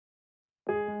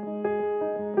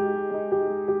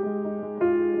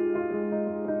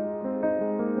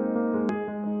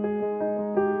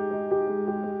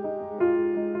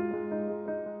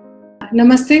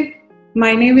Namaste,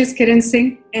 my name is Kiran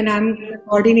Singh and I'm the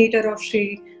coordinator of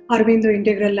Sri Aurobindo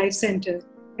Integral Life Center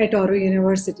at AURO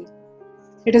University.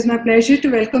 It is my pleasure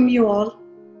to welcome you all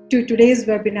to today's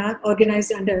webinar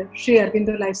organized under Sri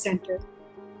Aurobindo Life Center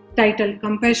titled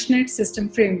Compassionate System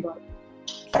Framework.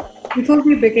 Before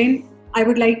we begin, I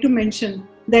would like to mention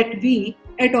that we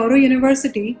at AURO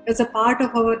University, as a part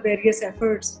of our various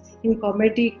efforts in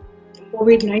combating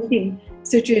COVID-19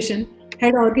 situation,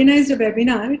 had organized a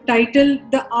webinar titled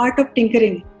The Art of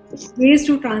Tinkering, Ways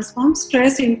to Transform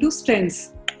Stress into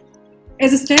Strengths.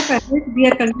 As a step ahead, we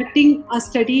are conducting a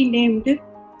study named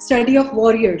Study of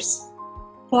Warriors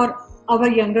for our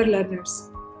younger learners.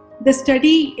 The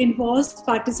study involves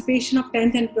participation of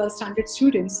 10th and 12th standard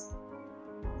students.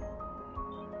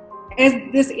 As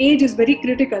this age is very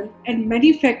critical and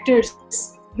many factors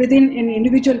within an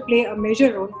individual play a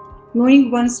major role,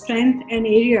 knowing one's strength and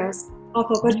areas of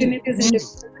opportunities in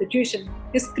difficult situation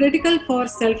is critical for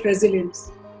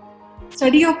self-resilience.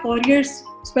 Study of Warriors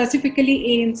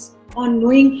specifically aims on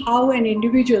knowing how an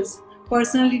individual's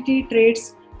personality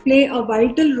traits play a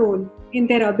vital role in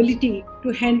their ability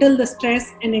to handle the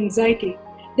stress and anxiety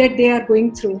that they are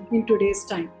going through in today's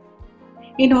time.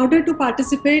 In order to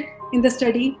participate in the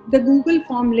study, the Google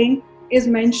form link is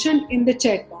mentioned in the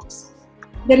chat box.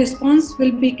 The response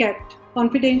will be kept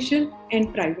confidential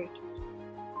and private.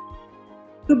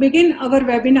 To begin our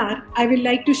webinar, I would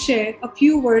like to share a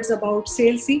few words about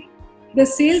SAILC. The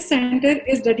SAILC Center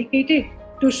is dedicated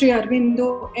to Sri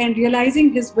Aurobindo and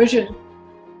realizing his vision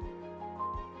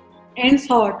and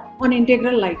thought on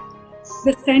integral life.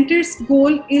 The center's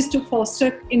goal is to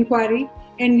foster inquiry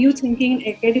and new thinking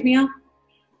in academia,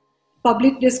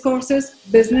 public discourses,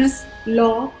 business,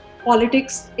 law,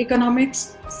 politics,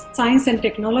 economics, science and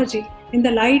technology in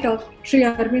the light of Sri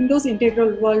Aurobindo's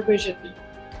integral world vision.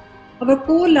 Our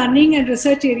core learning and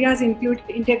research areas include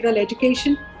integral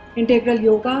education, integral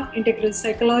yoga, integral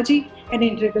psychology, and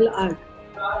integral art.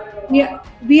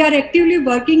 We are actively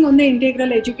working on the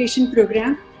integral education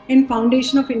program and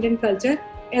Foundation of Indian Culture,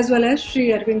 as well as Sri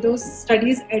Aurobindo's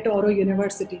studies at AURO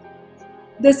University.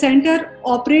 The center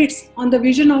operates on the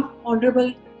vision of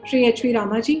Honorable Sri H.V.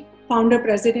 Ramaji, Founder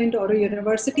President, AURO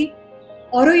University.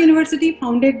 AURO University,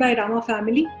 founded by Rama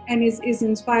family and is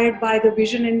inspired by the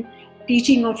vision and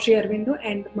teaching of Sri Aurobindo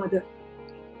and Mother.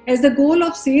 As the goal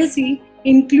of SAILC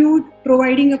include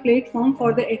providing a platform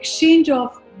for the exchange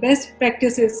of best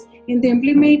practices in the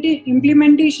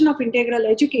implementation of integral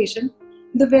education,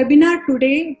 the webinar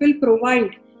today will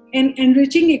provide an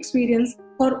enriching experience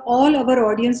for all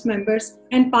our audience members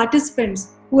and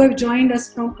participants who have joined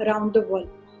us from around the world.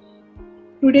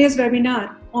 Today's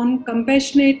webinar on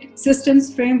Compassionate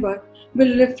Systems Framework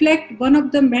will reflect one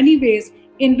of the many ways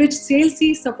in which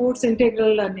SAILC supports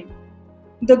integral learning.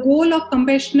 The goal of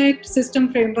Compassionate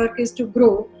System Framework is to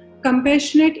grow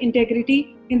compassionate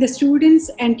integrity in the students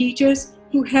and teachers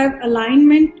to have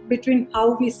alignment between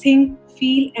how we think,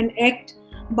 feel, and act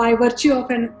by virtue of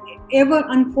an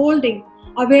ever-unfolding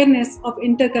awareness of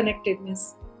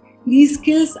interconnectedness. These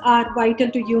skills are vital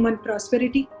to human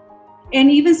prosperity and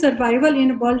even survival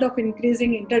in a world of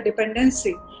increasing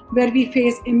interdependency, where we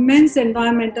face immense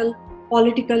environmental,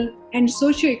 political, and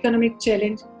socio-economic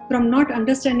challenge from not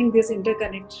understanding this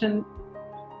interconnection.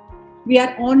 We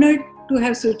are honored to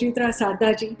have Suchitra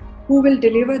Sarda ji, who will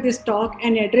deliver this talk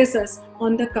and address us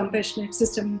on the Compassionate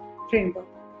System Framework.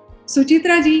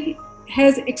 Suchitra ji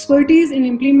has expertise in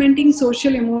implementing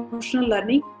social emotional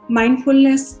learning,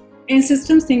 mindfulness, and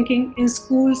systems thinking in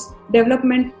schools,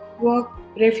 development work,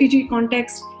 refugee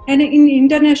context, and in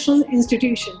international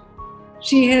institutions.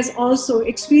 She has also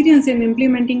experience in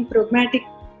implementing pragmatic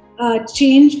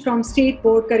change from state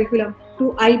board curriculum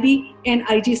to IB and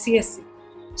IGCSE.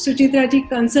 Suchitra ji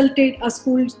consulted a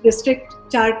school district,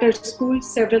 chartered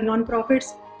schools, several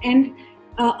non-profits, and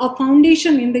a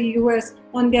foundation in the US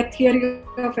on their theory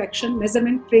of action,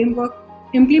 measurement, framework,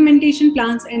 implementation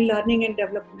plans, and learning and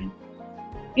development.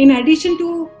 In addition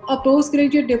to a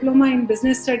postgraduate diploma in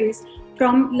business studies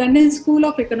from London School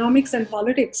of Economics and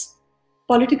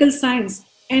Political Science,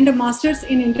 and a master's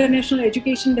in international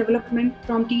education development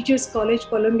from Teachers College,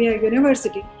 Columbia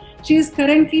University, she is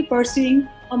currently pursuing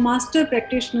a master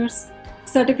practitioner's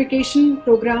certification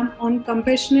program on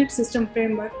Compassionate System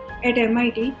Framework at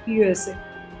MIT, USA.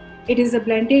 It is a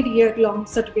blended year-long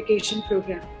certification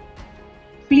program.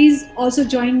 Please also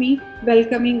join me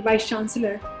welcoming Vice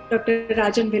Chancellor Dr.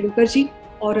 Rajan Velukarji,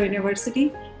 AURO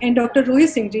University, and Dr. Rohit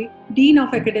Singh ji, Dean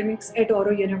of Academics at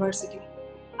AURO University.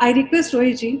 I request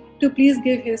Rohit ji to please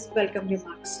give his welcome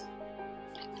remarks.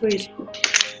 Rohit ji.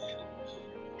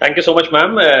 Thank you so much,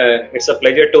 ma'am. It's a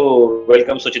pleasure to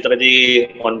welcome Suchitra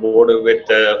ji on board with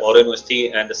AURO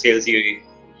University and the CLC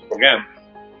program.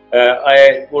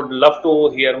 I would love to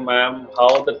hear, ma'am,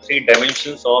 how the three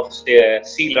dimensions of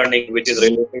C learning, which is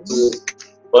related to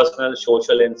personal,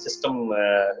 social, and system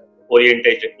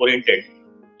oriented,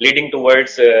 leading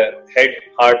towards head,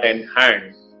 heart, and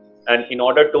hand. And in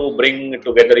order to bring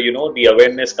together, the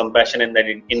awareness, compassion, and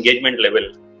the engagement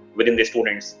level within the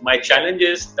students. My challenge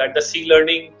is that the C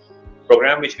learning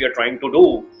program which we are trying to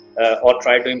do or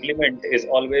try to implement is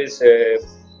always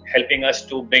helping us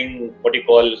to bring what you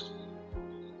call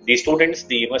the students,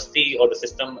 the university or the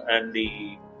system, and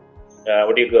the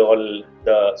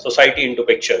the society into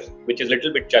picture, which is a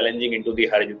little bit challenging into the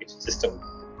higher education system.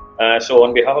 So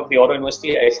on behalf of the AURO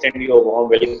University, I extend you a warm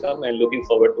welcome and looking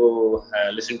forward to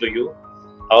listen to you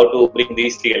how to bring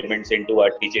these three elements into our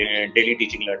daily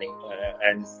teaching, learning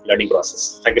and learning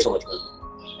process. Thank you so much.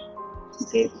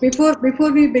 Okay.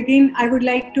 Before we begin, I would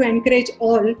like to encourage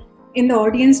all in the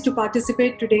audience to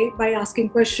participate today by asking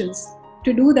questions.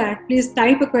 To do that, please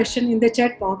type a question in the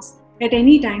chat box at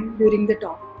any time during the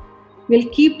talk. We'll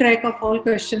keep track of all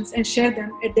questions and share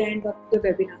them at the end of the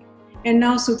webinar. And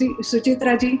now,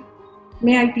 Suchitra ji,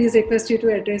 may I please request you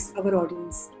to address our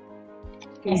audience?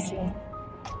 Please. Thank you.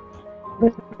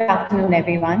 Good afternoon,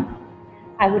 everyone.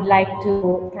 I would like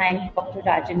to thank Dr.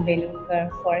 Rajan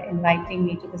Velurkar for inviting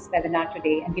me to this webinar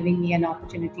today and giving me an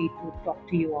opportunity to talk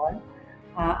to you all.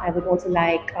 I would also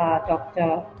like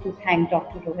to thank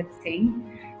Dr. Rohit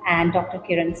Singh and Dr.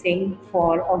 Kiran Singh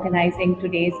for organizing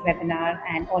today's webinar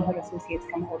and all her associates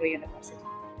from AURO University.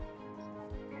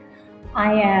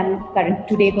 I am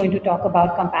today going to talk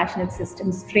about compassionate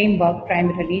systems framework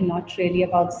primarily, not really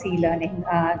about C learning,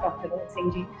 Dr. Rohit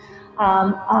Singh ji.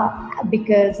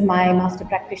 Because my master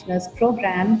practitioner's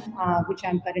program, which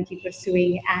I'm currently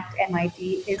pursuing at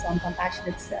MIT, is on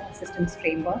compassionate systems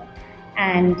framework.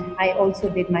 And I also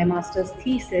did my master's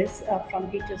thesis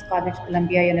from Teachers College,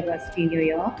 Columbia University, New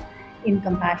York, in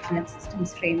compassionate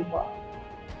systems framework.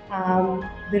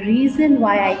 The reason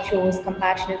why I chose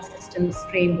compassionate systems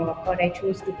framework, or I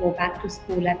chose to go back to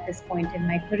school at this point in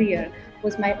my career,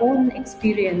 was my own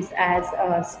experience as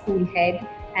a school head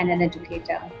and an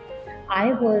educator.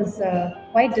 I was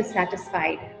quite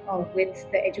dissatisfied with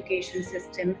the education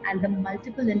system and the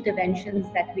multiple interventions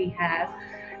that we have,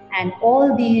 and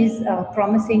all these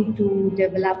promising to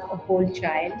develop a whole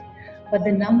child. But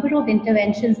the number of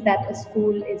interventions that a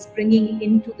school is bringing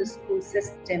into the school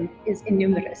system is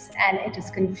innumerous, and it is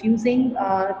confusing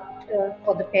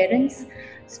for the parents,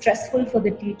 stressful for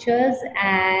the teachers,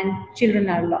 and children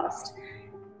are lost.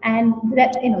 And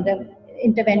that, the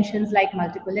interventions like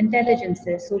multiple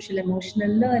intelligences, social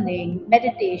emotional learning,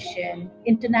 meditation,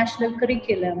 international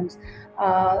curriculums,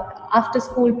 after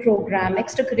school program,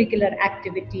 extracurricular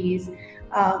activities.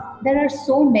 There are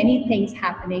so many things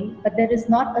happening, but there is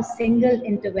not a single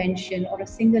intervention or a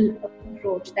single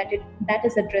approach that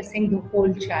is addressing the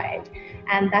whole child.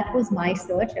 And that was my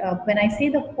search. When I say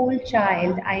the whole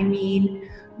child, I mean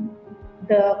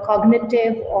the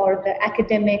cognitive or the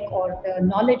academic or the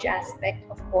knowledge aspect,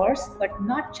 of course, but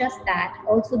not just that,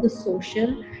 also the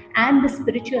social and the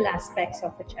spiritual aspects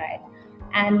of a child.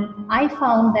 And I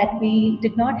found that we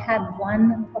did not have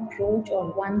one approach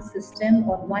or one system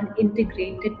or one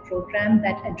integrated program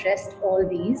that addressed all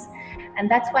these. And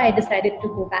that's why I decided to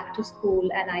go back to school,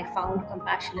 and I found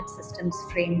compassionate systems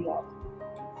framework.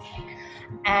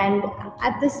 And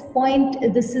at this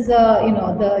point, this is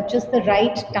just the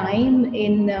right time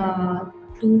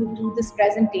to do this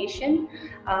presentation.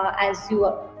 As you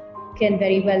can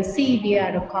very well see, we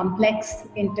are a complex,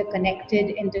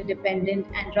 interconnected, interdependent,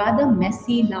 and rather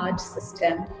messy large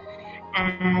system.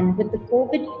 And with the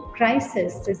COVID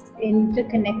crisis, this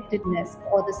interconnectedness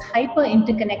or this hyper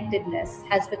interconnectedness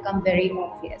has become very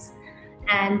obvious.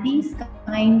 And these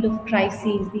kind of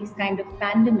crises, these kind of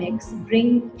pandemics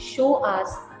show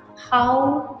us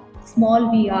how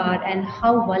small we are and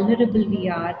how vulnerable we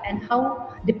are and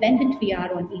how dependent we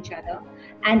are on each other.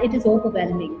 And it is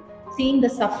overwhelming. Seeing the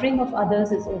suffering of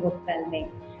others is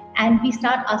overwhelming. And we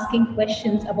start asking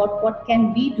questions about what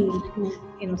can we do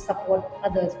to support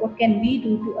others? What can we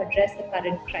do to address the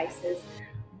current crisis?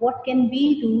 What can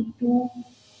we do to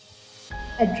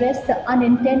address the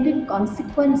unintended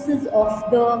consequences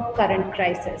of the current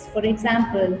crisis? For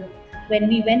example, when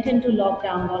we went into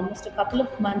lockdown almost a couple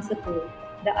of months ago,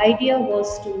 the idea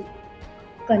was to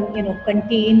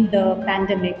contain the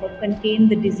pandemic or contain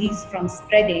the disease from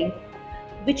spreading,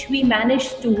 which we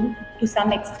managed to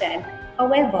some extent.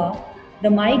 However, The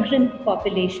migrant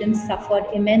population suffered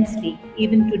immensely.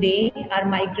 Even today, our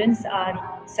migrants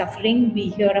are suffering. We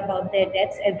hear about their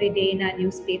deaths every day in our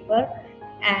newspaper,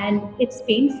 and it's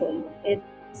painful.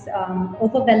 It's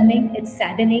overwhelming, it's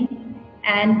saddening,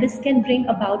 and this can bring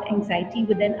about anxiety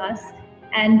within us.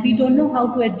 And we don't know how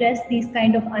to address these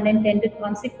kind of unintended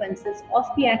consequences of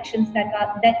the actions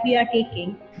that we are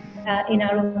taking in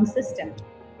our own system.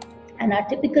 And our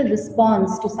typical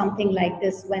response to something like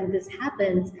this, when this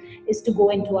happens, is to go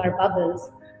into our bubbles,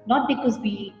 not because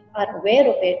we are aware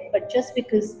of it, but just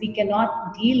because we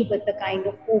cannot deal with the kind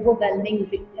of overwhelming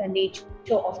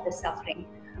nature of the suffering.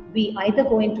 We either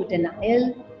go into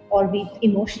denial or we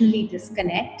emotionally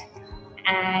disconnect,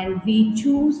 and we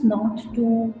choose not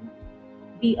to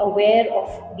be aware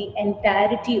of the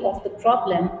entirety of the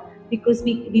problem because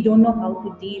we don't know how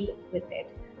to deal with it.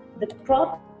 The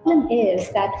problem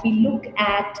is that we look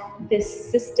at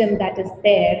this system that is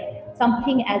there,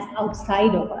 something as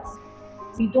outside of us.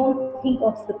 We don't think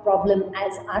of the problem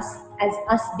as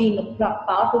us being a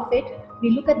part of it. We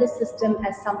look at the system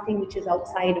as something which is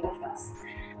outside of us.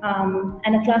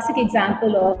 And a classic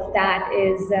example of that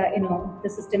is, the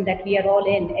system that we are all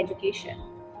in, education.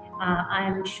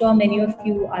 I'm sure many of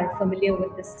you are familiar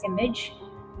with this image.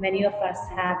 Many of us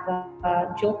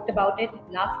have joked about it,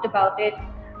 laughed about it,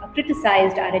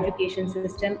 criticized our education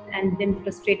system, and been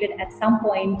frustrated at some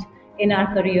point in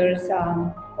our careers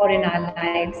or in our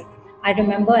lives. I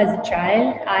remember as a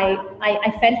child,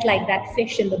 I felt like that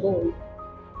fish in the bowl.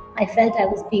 I felt I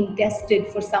was being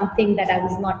tested for something that I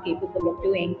was not capable of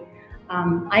doing.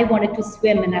 I wanted to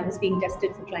swim and I was being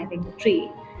tested for climbing the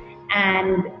tree.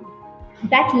 And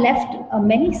that left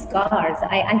many scars.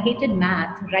 I hated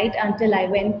math right until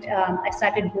I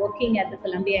started working at the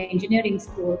Columbia Engineering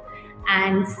School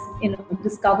and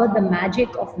discovered the magic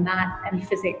of math and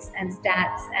physics and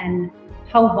stats and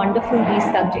how wonderful these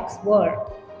subjects were.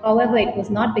 However, it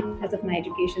was not because of my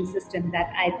education system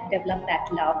that I developed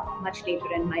that love much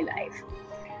later in my life.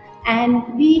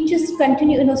 And we just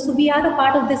continue, so we are a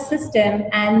part of this system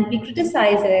and we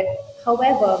criticize it.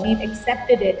 However, we've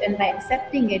accepted it, and by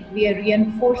accepting it, we are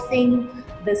reinforcing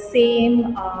the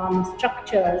same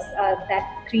structures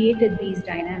that created these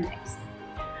dynamics.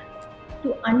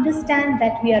 To understand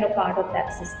that we are a part of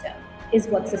that system is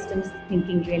what systems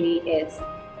thinking really is.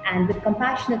 And with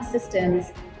compassionate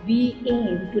systems, we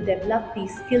aim to develop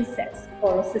these skill sets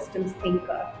for a systems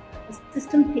thinker.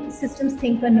 A systems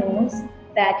thinker knows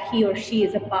that he or she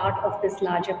is a part of this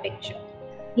larger picture.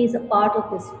 He is a part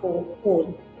of this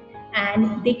whole.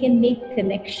 And they can make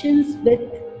connections with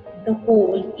the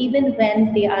whole even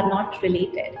when they are not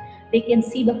related. They can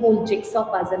see the whole jigsaw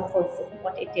puzzle for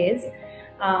what it is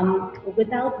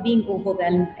without being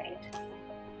overwhelmed by it.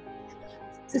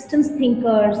 Systems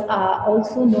thinkers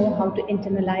also know how to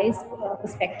internalize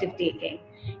perspective taking.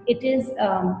 It is,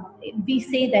 we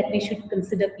say that we should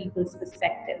consider people's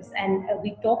perspectives and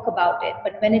we talk about it,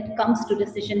 but when it comes to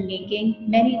decision making,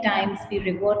 many times we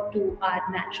revert to our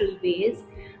natural ways.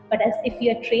 But as if we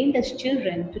are trained as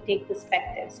children to take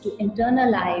perspectives, to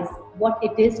internalize what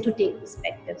it is to take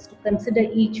perspectives, to consider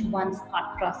each one's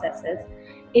thought processes,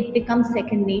 it becomes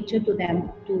second nature to them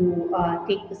to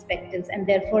take perspectives, and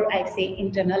therefore I say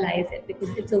internalize it because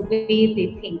it's a way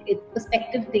they think.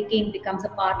 Perspective taking becomes a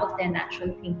part of their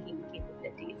natural thinking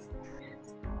capabilities.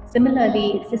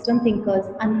 Similarly, system thinkers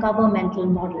uncover mental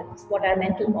models. What are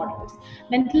mental models?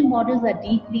 Mental models are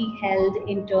deeply held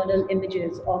internal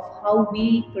images of how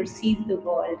we perceive the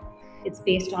world. It's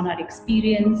based on our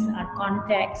experience, our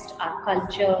context, our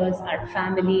cultures, our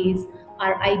families,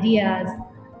 our ideas.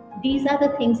 These are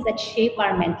the things that shape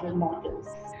our mental models.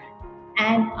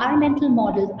 And our mental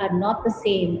models are not the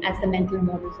same as the mental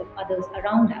models of others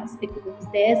around us because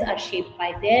theirs are shaped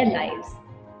by their lives.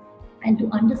 And to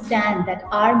understand that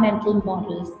our mental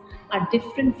models are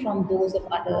different from those of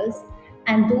others,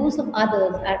 and those of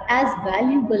others are as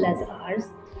valuable as ours,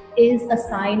 is a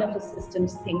sign of a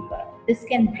systems thinker. This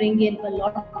can bring in a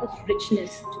lot of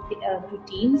richness to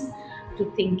teams,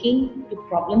 to thinking, to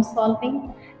problem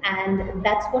solving, and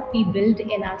that's what we build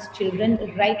in our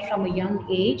children right from a young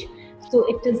age. So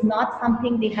it is not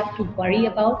something they have to worry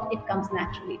about, it comes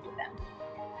naturally to them.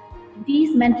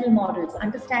 These mental models,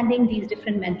 understanding these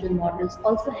different mental models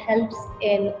also helps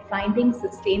in finding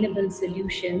sustainable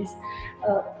solutions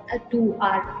to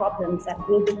our problems, our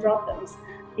global problems,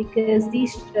 because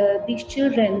these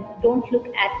children don't look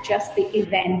at just the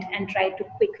event and try to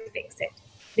quick fix it.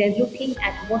 They're looking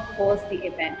at what caused the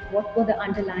event, what were the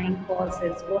underlying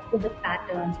causes, what were the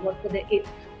patterns, what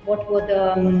were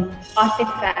the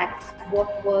artifacts,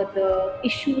 what were the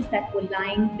issues that were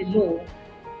lying below,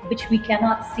 which we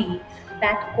cannot see,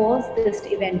 that cause this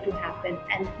event to happen,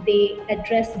 and they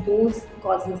address those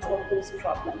causes or those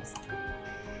problems.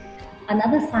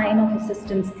 Another sign of a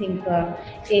systems thinker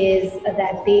is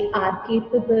that they are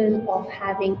capable of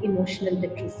having emotional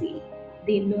literacy.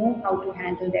 They know how to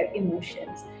handle their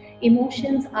emotions.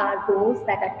 Emotions are those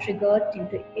that are triggered due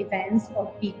to events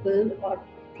or people or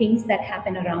things that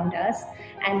happen around us,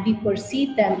 and we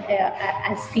perceive them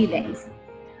as feelings.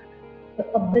 The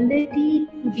ability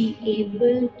to be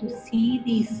able to see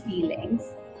these feelings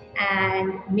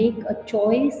and make a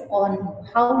choice on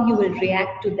how you will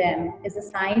react to them is a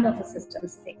sign of a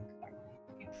systems thinker.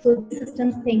 So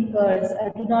systems thinkers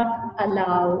do not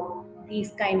allow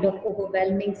these kind of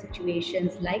overwhelming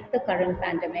situations like the current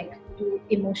pandemic to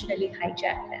emotionally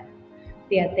hijack them.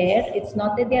 They are there. It's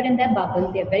not that they're in their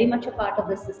bubble. They're very much a part of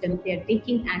the system. They're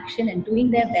taking action and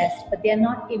doing their best, but they're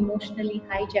not emotionally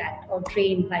hijacked or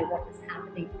drained by what is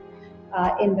happening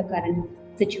in the current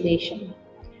situation.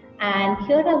 And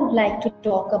here I would like to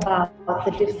talk about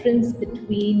the difference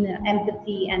between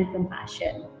empathy and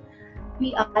compassion.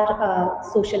 We are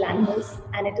social animals,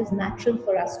 and it is natural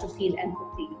for us to feel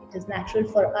empathy. It is natural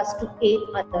for us to aid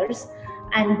others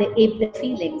and they aid their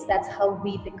feelings. That's how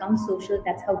we become social.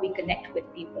 That's how we connect with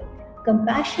people.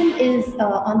 Compassion is,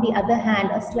 on the other hand,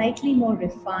 a slightly more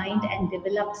refined and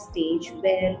developed stage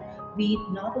where we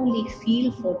not only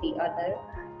feel for the other,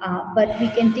 but we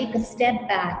can take a step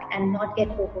back and not get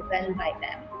overwhelmed by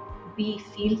them. We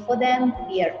feel for them,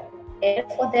 we are there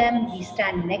for them, we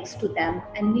stand next to them,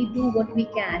 and we do what we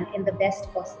can in the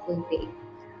best possible way.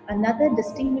 Another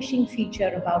distinguishing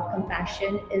feature about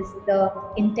compassion is the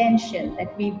intention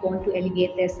that we want to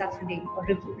alleviate their suffering or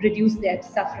reduce their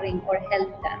suffering or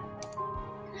help them.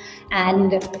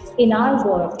 And in our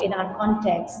work, in our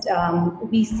context,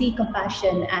 we see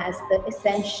compassion as the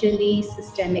essentially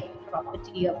systemic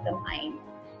property of the mind.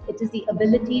 It is the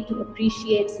ability to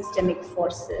appreciate systemic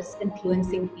forces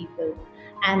influencing people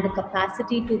and the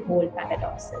capacity to hold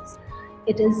paradoxes.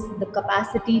 It is the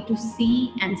capacity to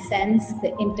see and sense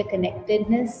the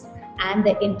interconnectedness and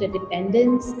the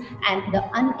interdependence and the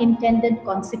unintended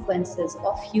consequences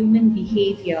of human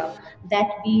behavior that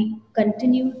we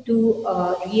continue to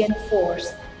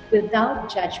reinforce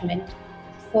without judgment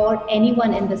for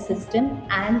anyone in the system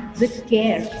and with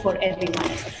care for everyone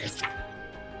in the system.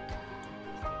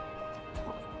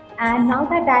 And now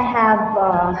that I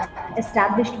have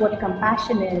established what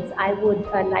compassion is, I would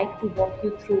like to walk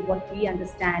you through what we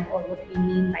understand or what we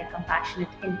mean by compassionate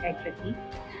integrity.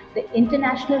 The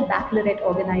International Baccalaureate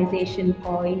Organization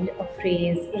coined a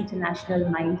phrase, international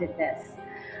mindedness.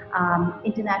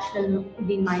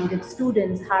 Internationally minded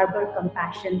students harbor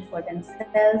compassion for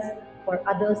themselves, for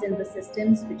others in the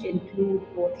systems, which include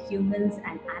both humans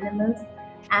and animals,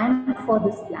 and for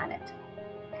this planet.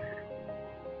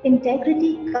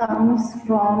 Integrity comes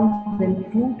from the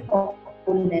root of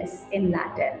wholeness in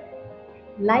Latin.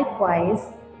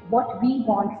 Likewise, what we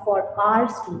want for our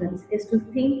students is to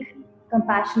think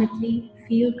compassionately,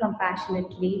 feel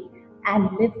compassionately, and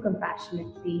live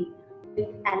compassionately with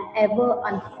an ever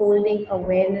unfolding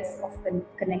awareness of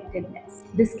connectedness.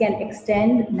 This can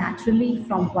extend naturally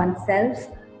from oneself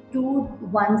to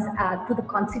the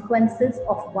consequences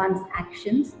of one's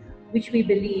actions, which we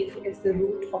believe is the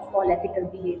root of all ethical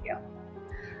behavior.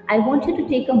 I want you to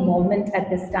take a moment at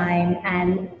this time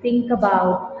and think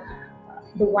about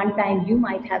the one time you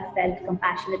might have felt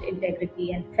compassionate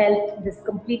integrity and felt this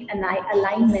complete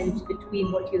alignment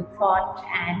between what you thought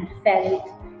and felt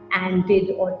and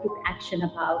did or took action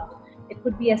about. It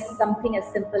could be something as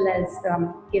simple as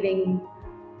giving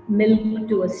milk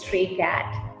to a stray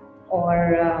cat,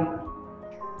 or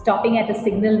stopping at a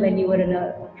signal when you were in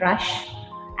a rush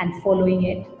and following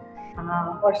it,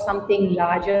 or something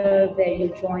larger where you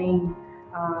join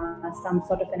some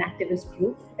sort of an activist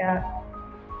group.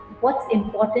 What's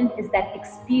important is that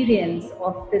experience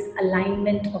of this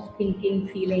alignment of thinking,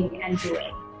 feeling, and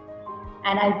doing.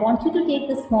 And I want you to take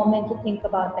this moment to think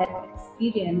about that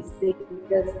experience,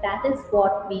 because that is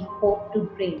what we hope to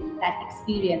bring, that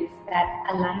experience, that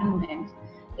alignment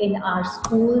in our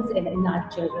schools and in our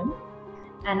children.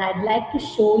 And I'd like to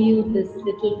show you this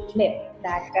little clip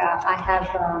that I have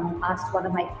asked one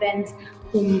of my friends,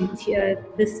 whom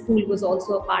this school was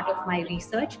also a part of my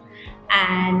research,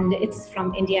 and it's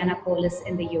from Indianapolis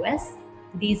in the US.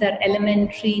 These are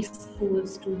elementary school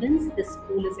students. This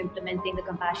school is implementing the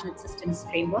Compassionate Systems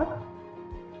Framework,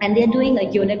 and they're doing a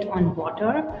unit on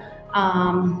water.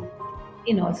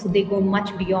 So they go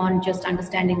much beyond just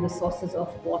understanding the sources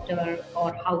of water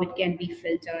or how it can be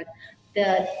filtered.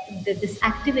 This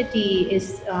activity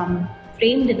is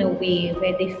framed in a way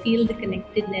where they feel the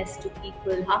connectedness to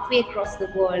people halfway across the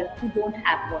world who don't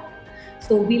have water.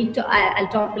 So I'll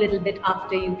talk a little bit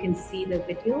after you can see the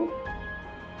video.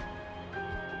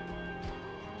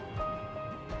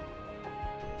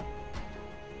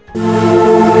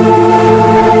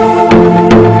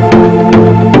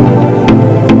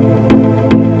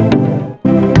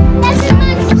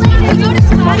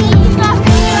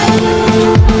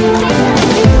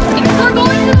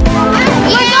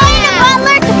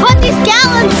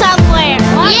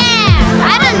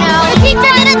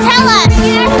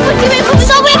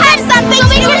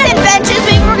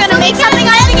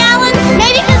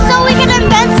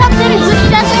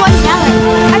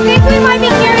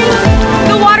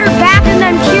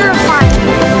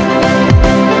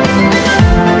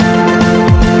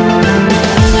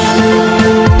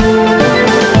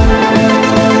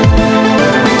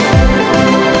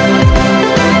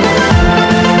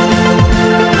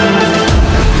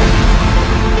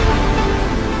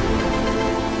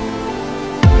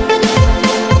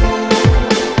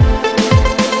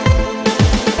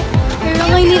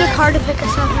 To pick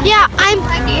us up. Yeah, I'm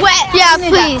wet. Yeah,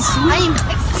 please. I'm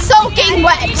soaking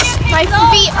wet. My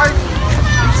feet are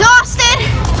exhausted,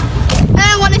 and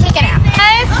I want to take a nap.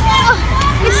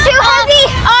 It's too heavy.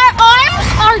 Our arms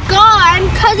are gone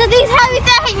because of these heavy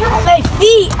things. My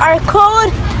feet are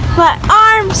cold. My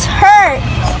arms hurt.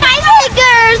 My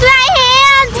fingers, my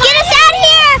hands. Get us out of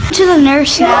here. To the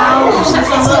nurse now.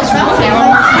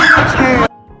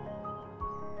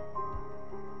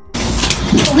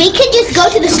 We could just go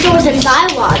to the stores and buy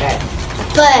water,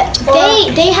 but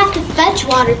they have to fetch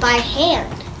water by hand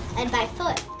and by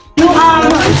foot.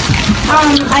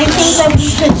 I think that we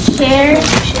should share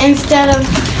instead of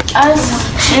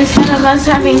us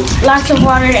having lots of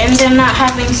water and them not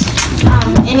having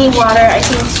any water. I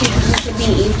think we should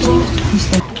be equal.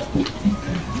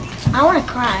 I want to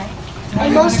cry.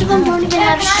 And most of them don't even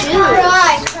have shoes.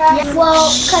 Cry. Well,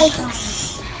 because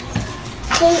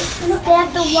they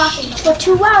have to walk for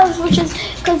 2 hours, which is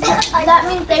because that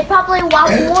means they probably walk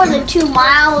more than 2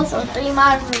 miles or 3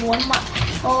 miles or 1 mile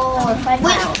or 5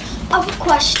 miles. Of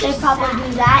course, they probably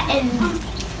do that,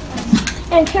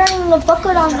 and carrying the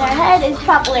bucket on their head is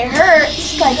probably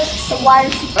hurts because the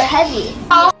water's super heavy.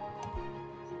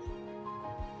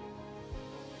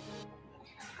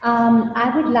 I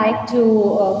would like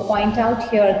to point out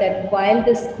here that while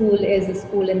this school is a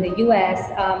school in the US,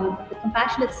 the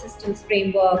Compassionate Systems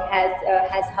Framework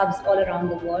has hubs all around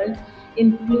the world,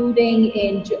 including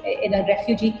in a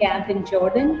refugee camp in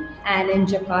Jordan and in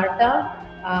Jakarta,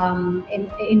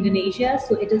 in Indonesia.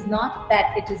 So it is not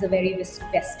that it is a very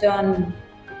Western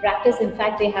practice. In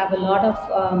fact, they have a lot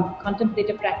of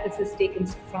contemplative practices taken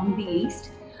from the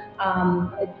East.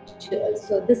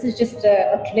 So this is just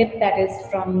a clip that is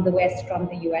from the West, from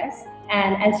the US.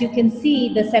 And as you can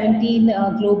see, the 17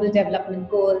 Global Development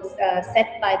Goals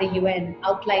set by the UN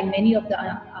outline many of the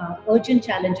urgent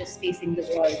challenges facing the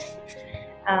world.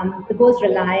 The goals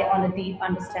rely on a deep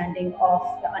understanding of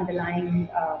the underlying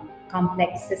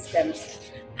complex systems.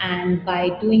 And by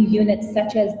doing units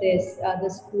such as this, the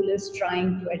school is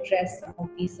trying to address some of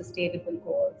these sustainable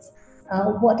goals.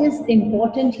 What is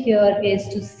important here is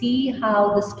to see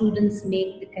how the students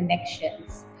make the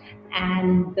connections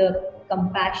and the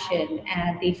compassion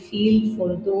and they feel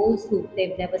for those who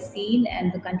they've never seen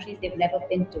and the countries they've never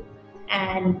been to.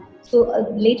 And so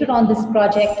later on, this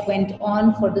project went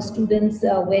on for the students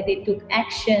where they took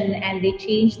action and they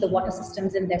changed the water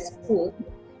systems in their school.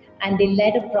 And they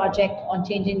led a project on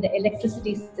changing the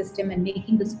electricity system and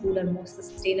making the school a more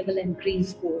sustainable and green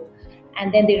school.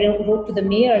 And then they wrote to the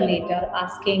mayor later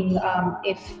asking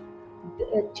if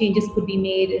changes could be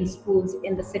made in schools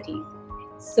in the city.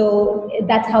 So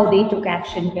that's how they took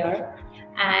action here.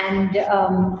 And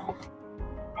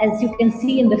as you can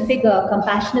see in the figure,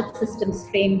 Compassionate Systems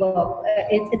Framework,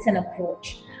 it's an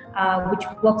approach which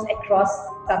works across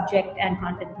subject and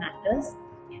content matters.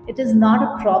 It is not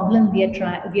a problem we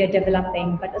are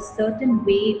developing, but a certain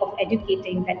way of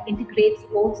educating that integrates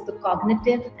both the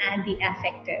cognitive and the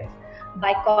affective.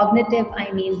 By cognitive,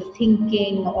 I mean the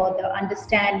thinking or the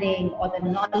understanding or the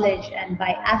knowledge, and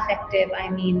by affective, I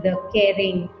mean the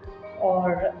caring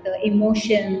or the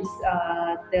emotions,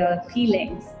 the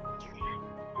feelings.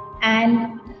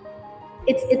 And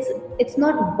it's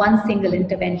not one single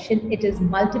intervention, it is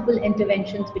multiple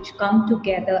interventions which come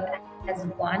together as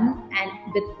one and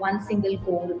with one single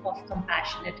goal of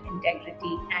compassionate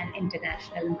integrity and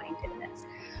international mindedness.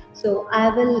 So I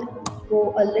will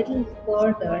go a little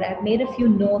further. I've made a few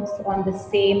notes on the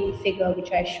same figure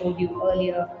which I showed you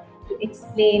earlier to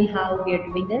explain how we are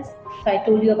doing this. So I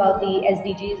told you about the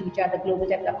SDGs, which are the Global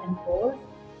Development Goals.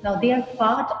 Now, they are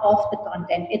part of the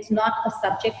content. It's not a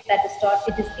subject that is taught,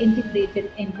 it is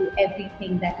integrated into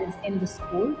everything that is in the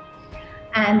school.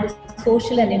 And the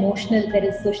social and emotional, there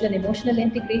is social and emotional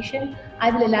integration.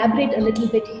 I will elaborate a little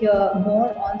bit here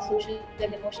more on social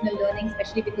and emotional learning,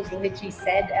 especially because Rohitji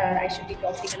said I should be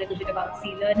talking a little bit about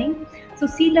C-learning. So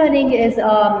C-learning is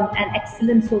an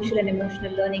excellent social and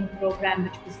emotional learning program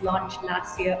which was launched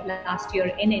last year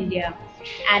in India,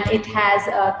 and it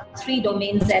has 3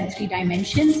 domains and 3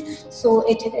 dimensions. So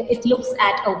it looks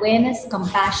at awareness,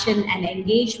 compassion, and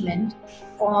engagement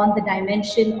on the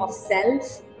dimension of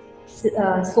self,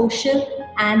 social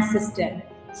and system.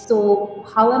 So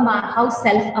how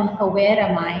self-aware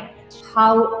am I,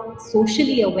 how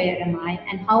socially aware am I,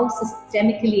 and how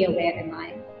systemically aware am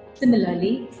I?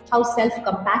 Similarly, how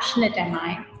self-compassionate am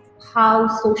I, how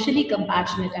socially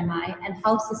compassionate am I, and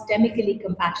how systemically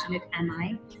compassionate am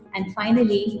I? And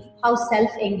finally, how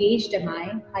self-engaged am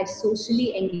I, how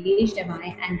socially engaged am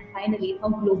I, and finally, how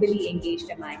globally engaged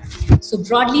am I? So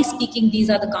broadly speaking, these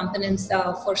are the components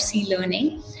for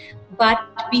C-learning. But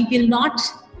we will not,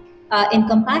 in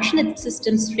compassionate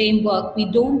systems framework, we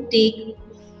don't take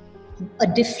a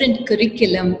different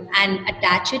curriculum and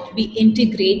attach it, we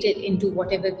integrate it into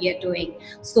whatever we are doing.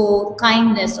 So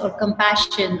kindness or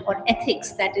compassion or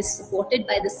ethics that is supported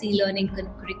by the C-learning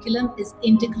curriculum is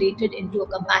integrated into a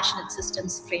compassionate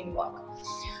systems framework.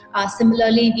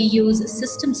 Similarly, we use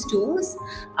systems tools.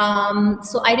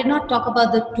 So I did not talk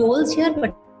about the tools here,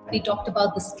 but we talked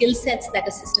about the skill sets that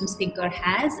a systems thinker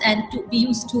has, and we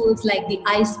use tools like the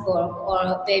iceberg,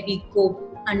 or where we go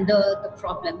under the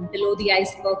problem, below the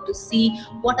iceberg, to see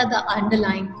what are the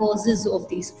underlying causes of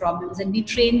these problems, and we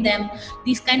train them.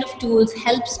 These kind of tools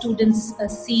help students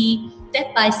see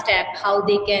step by step how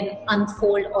they can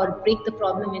unfold or break the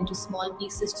problem into small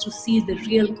pieces to see the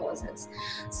real causes.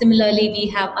 Similarly, we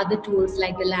have other tools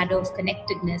like the ladder of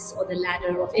connectedness, or the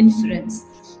ladder of inference,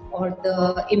 or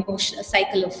the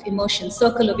cycle of emotions,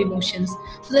 circle of emotions.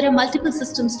 So there are multiple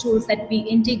systems tools that we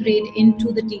integrate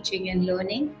into the teaching and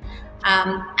learning.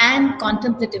 And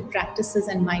contemplative practices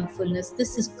and mindfulness.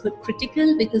 This is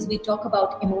critical because we talk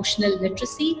about emotional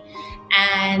literacy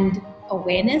and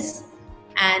awareness,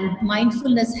 and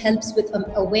mindfulness helps with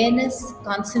awareness,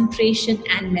 concentration,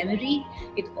 and memory.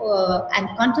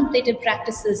 And contemplative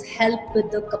practices help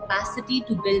with the capacity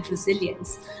to build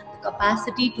resilience, the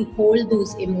capacity to hold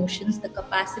those emotions, the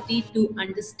capacity to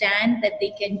understand that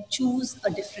they can choose a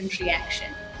different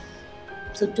reaction.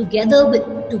 So together,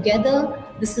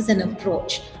 this is an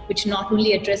approach which not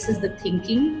only addresses the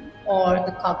thinking or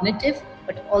the cognitive,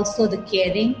 but also the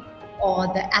caring or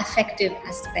the affective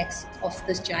aspects of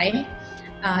this child,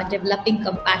 developing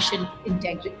compassionate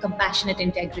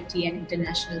integrity and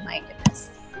international mindedness.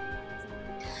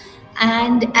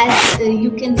 And as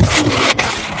you can see,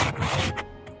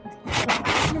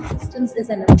 compassionate systems is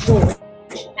an approach,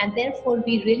 and therefore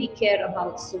we really care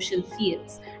about social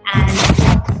fields. And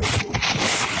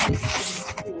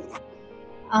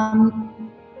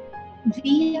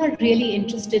we are really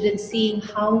interested in seeing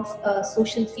how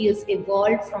social fields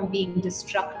evolve from being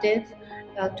destructive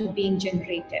to being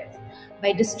generative.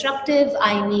 By destructive,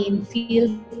 I mean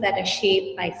fields that are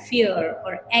shaped by fear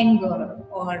or anger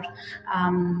or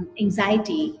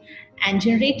anxiety. And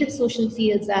generative social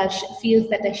fields are fields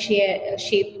that are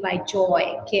shaped by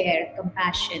joy, care,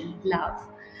 compassion, love.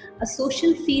 A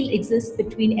social field exists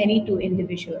between any 2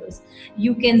 individuals.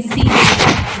 You can see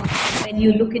when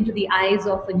you look into the eyes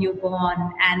of a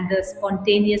newborn and the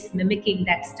spontaneous mimicking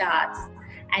that starts.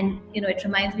 And it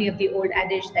reminds me of the old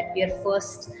adage that we are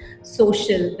first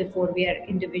social before we are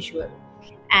individual.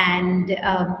 And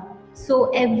so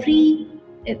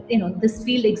this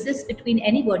field exists between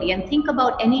anybody. And think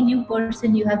about any new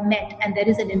person you have met, and there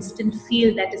is an instant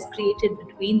field that is created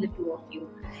between the 2 of you.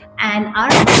 And our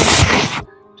goal is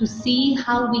to see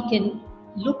how we can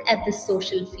look at this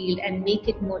social field and make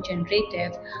it more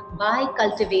generative by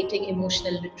cultivating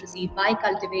emotional literacy, by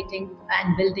cultivating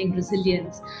and building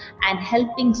resilience, and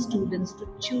helping students to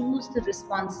choose the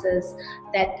responses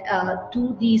that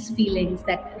to these feelings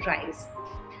that rise.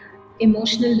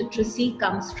 Emotional literacy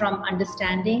comes from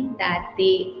understanding that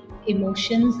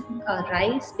emotions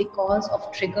rise because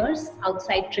of triggers,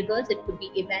 outside triggers. It could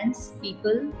be events,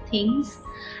 people, things,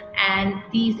 and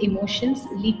these emotions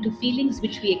lead to feelings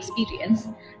which we experience,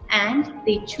 and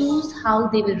they choose how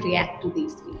they will react to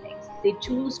these feelings. They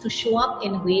choose to show up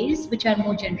in ways which are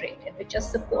more generative, which are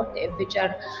supportive, which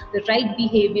are the right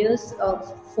behaviors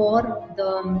for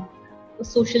the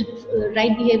social,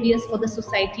 right behaviors for the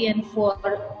society and for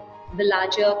the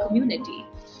larger community.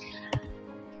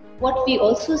 what we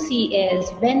also see is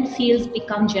when fields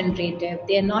become generative,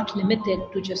 they're not limited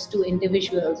to just two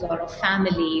individuals or a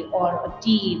family or a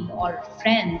team or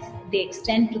friends. They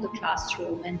extend to the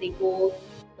classroom and they go,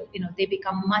 they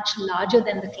become much larger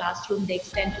than the classroom. They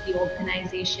extend to the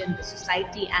organization, the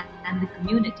society, and the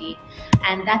community.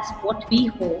 And that's what we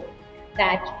hope,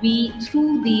 that we,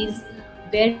 through these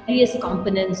various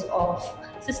components of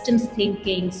systems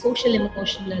thinking, social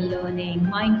emotional learning,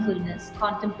 mindfulness,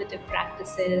 contemplative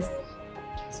practices,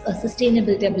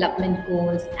 sustainable development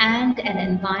goals, and an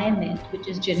environment which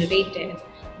is generative,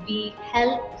 we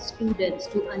help students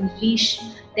to unleash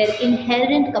their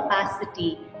inherent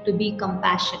capacity to be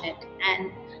compassionate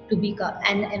and to be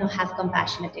have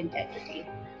compassionate integrity.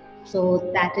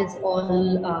 So that is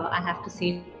all I have to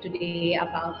say today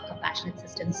about Compassionate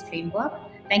Systems Framework.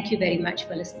 Thank you very much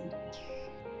for listening.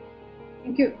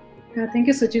 Thank you. Thank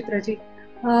you, Suchitra ji.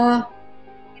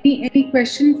 Any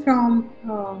question from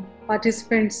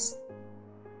participants?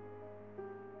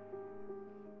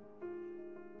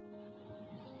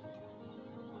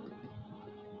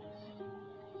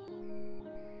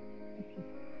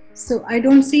 So I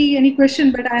don't see any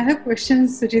question, but I have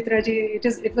questions, Suchitra ji.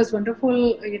 It was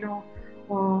wonderful,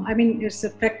 I mean, it's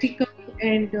a practical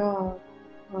and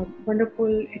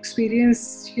wonderful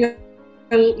experience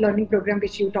learning program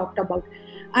which you talked about.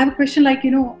 I have a question, like,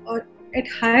 at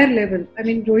higher level, I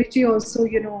mean, Rohit ji also,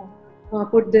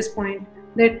 put this point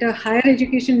that higher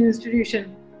education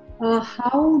institution,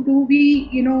 how do we,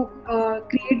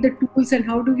 create the tools and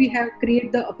how do we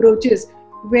create the approaches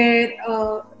where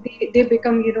they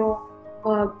become,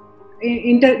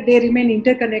 they remain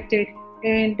interconnected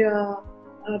and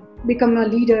become a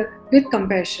leader with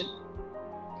compassion?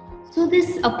 So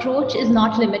this approach is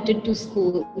not limited to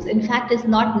schools. In fact, it's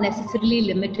not necessarily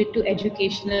limited to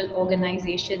educational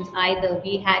organizations either.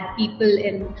 We had people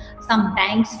in some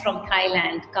banks from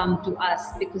Thailand come to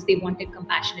us because they wanted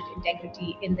compassionate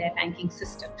integrity in their banking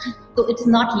system. So it's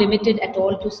not limited at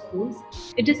all to schools.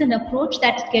 It is an approach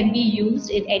that can be used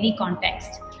in any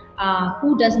context.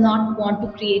 Who does not want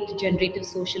to create generative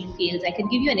social fields? I can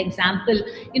give you an example.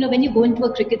 When you go into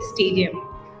a cricket stadium,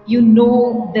 you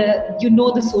know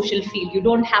the social field. You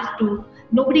don't have to,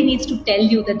 nobody needs to tell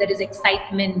you that there is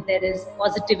excitement, there is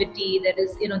positivity, there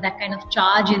is that kind of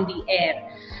charge in the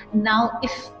air. Now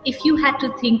if you had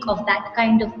to think of that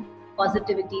kind of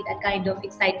positivity, that kind of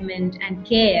excitement and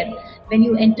care when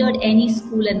you entered any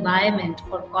school environment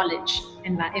or college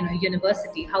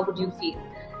university, how would you feel?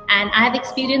 And I have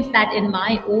experienced that in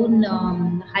my own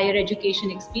higher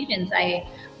education experience. I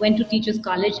went to Teachers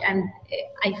College and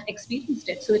I've experienced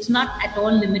it. So it's not at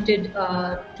all limited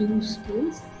to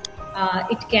schools.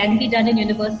 It can be done in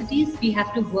universities. We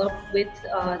have to work with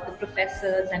the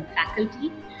professors and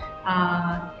faculty.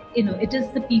 It is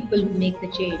the people who make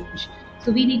the change.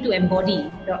 So we need to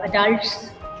embody the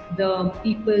adults, the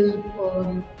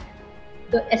people,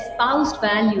 the espoused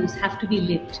values have to be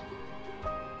lived.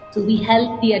 So we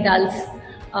help the adults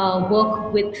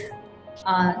work with,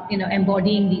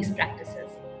 embodying these practices.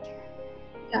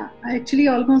 Yeah, actually,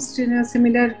 almost in a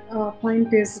similar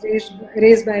point is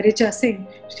raised by Richa Singh.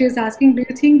 She is asking, do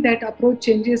you think that approach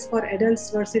changes for adults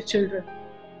versus children?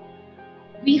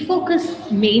 We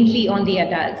focus mainly on the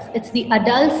adults. It's the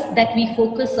adults that we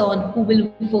focus on who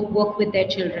will work with their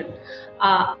children.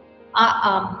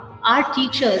 Our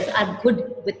teachers are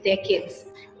good with their kids.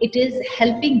 It is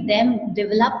helping them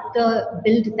build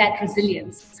that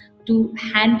resilience to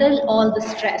handle all the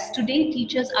stress. Today,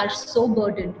 teachers are so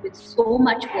burdened with so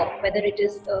much work, whether it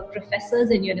is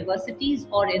professors in universities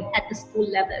or at the school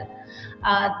level,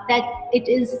 that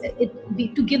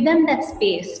to give them that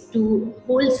space, to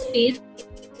hold space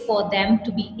for them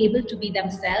to be able to be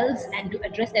themselves and to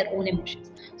address their own emotions.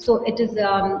 So it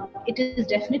is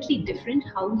definitely different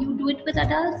how you do it with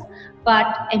adults,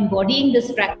 but embodying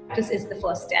this practice is the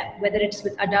first step, whether it's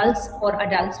with adults or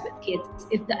adults with kids.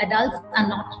 If the adults are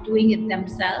not doing it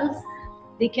themselves,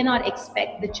 they cannot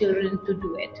expect the children to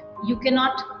do it. You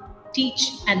cannot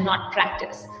teach and not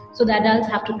practice. So the adults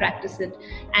have to practice it.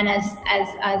 And as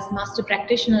master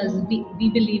practitioners, we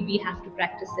believe we have to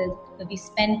practice it. We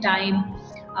spend time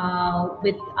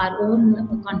with our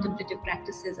own contemplative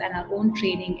practices and our own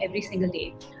training every single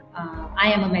day.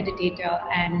 I am a meditator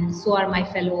and so are my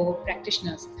fellow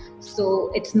practitioners.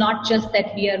 So it's not just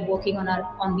that we are working on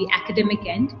the academic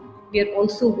end, we are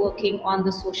also working on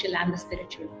the social and the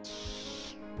spiritual.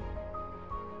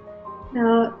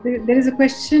 There is a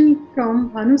question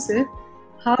from Bhanu sir.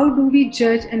 How do we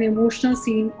judge an emotional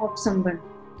scene of someone?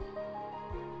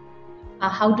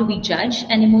 How do we judge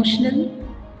an emotional?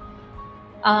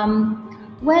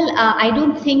 I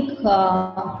don't think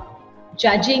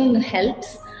judging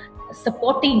helps.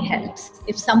 supporting helps.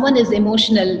 If someone is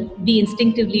emotional, we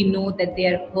instinctively know that they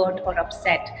are hurt or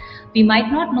upset. We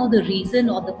might not know the reason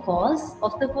or the cause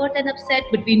of the hurt and upset,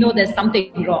 but we know there's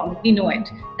something wrong. We know it.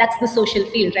 That's the social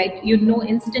field, right? You know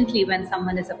instantly when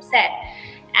someone is upset.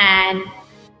 And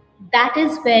that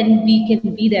is when we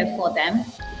can be there for them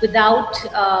without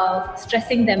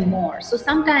stressing them more. So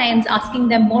sometimes asking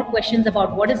them more questions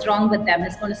about what is wrong with them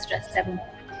is going to stress them more.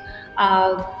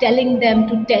 Telling them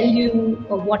to tell you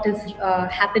what is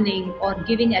happening or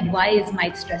giving advice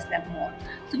might stress them more.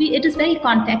 So it is very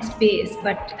context based,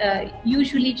 but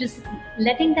usually just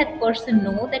letting that person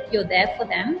know that you're there for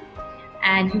them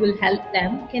and you will help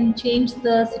them can change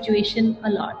the situation a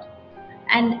lot.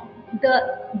 And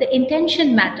the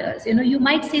intention matters. You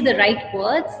might say the right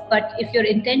words, but if your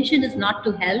intention is not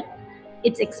to help,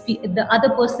 the other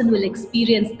person will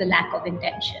experience the lack of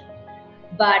intention.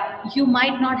 But you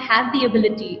might not have the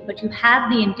ability, but you have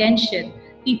the intention.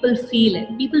 People feel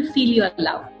it. People feel your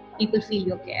love. People feel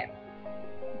your care.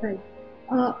 Right.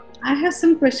 I have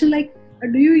some question like,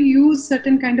 do you use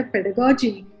certain kind of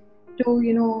pedagogy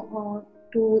to,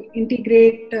 to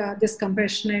integrate this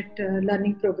compassionate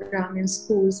learning program in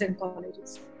schools and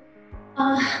colleges?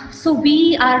 So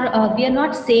we are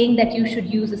not saying that you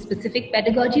should use a specific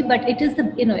pedagogy, but it is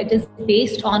it is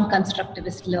based on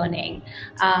constructivist learning.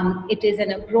 It is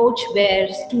an approach where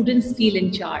students feel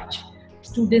in charge.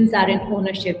 Students are in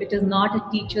ownership. It is not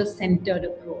a teacher-centered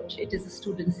approach. It is a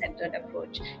student-centered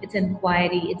approach. It's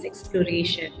inquiry, it's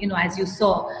exploration. As you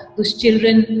saw, those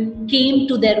children came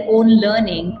to their own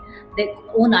learning, their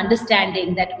own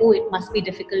understanding that, it must be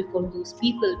difficult for those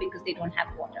people because they don't have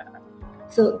water.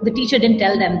 So the teacher didn't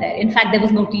tell them that. In fact, there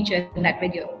was no teacher in that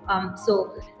video.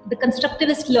 So the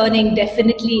constructivist learning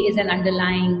definitely is an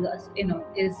underlying,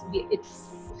 is the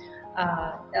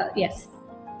basis.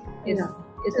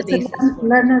 It's a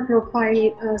learner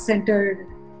profile centered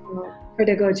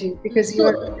pedagogy because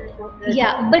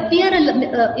but we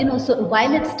are so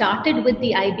while it started with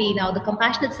the IB, now the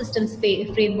compassionate systems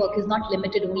framework is not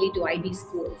limited only to IB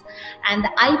schools, and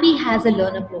the IB has a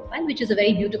learner profile, which is a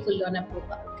very beautiful learner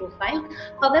profile.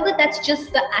 However, that's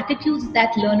just the attitudes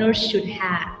that learners should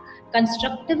have.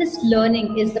 Constructivist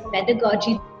learning is the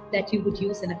pedagogy that you would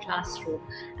use in a classroom,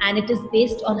 and it is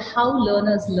based on how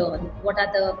learners learn, what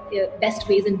are the best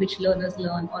ways in which learners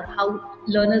learn, or how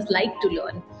learners like to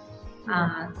learn.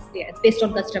 It's based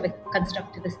on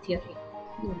constructivist theory.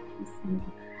 Yes.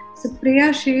 So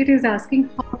Priya Shade is asking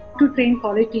how to train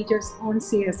college teachers on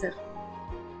CSF.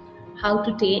 How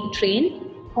to train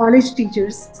college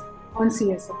teachers on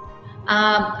CSF?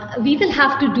 We will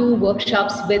have to do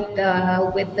workshops with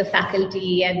the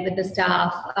faculty and with the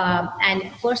staff, and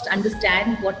first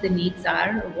understand what the needs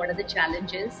are, what are the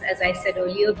challenges. As I said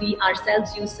earlier, we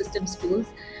ourselves use systems tools,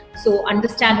 so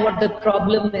understand what the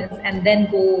problem is, and then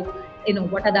go,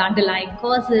 what are the underlying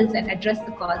causes and address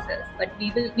the causes. But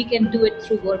we can do it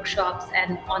through workshops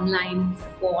and online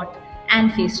support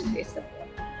and face-to-face support.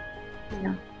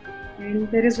 Yeah. And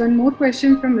there is one more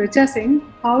question from Richa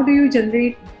Singh. How do you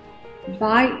generate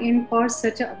buy-in for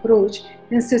such an approach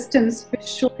in systems which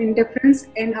show indifference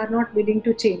and are not willing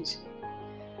to change?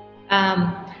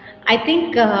 I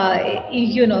think,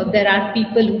 there are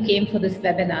people who came for this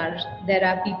webinar. There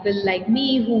are people like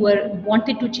me who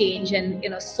wanted to change and,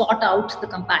 sought out the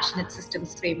compassionate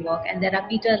systems framework. And there are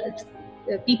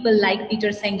people like Peter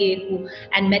Senge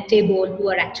and Mette Bol, who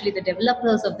are actually the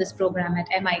developers of this program at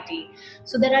MIT.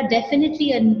 So there are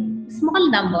definitely a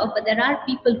small number, but there are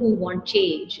people who want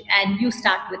change, and you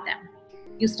start with them.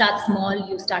 You start small,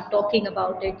 you start talking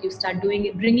about it, you start doing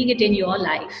it, bringing it in your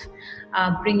life,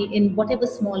 bringing in whatever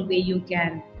small way you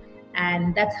can.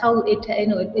 And that's how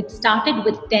it started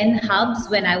with 10 hubs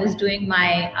when I was doing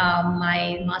my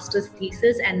master's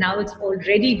thesis, and now it's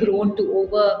already grown to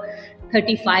over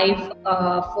 35,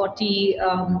 40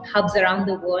 hubs around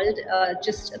the world.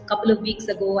 Just a couple of weeks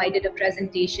ago, I did a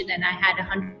presentation and I had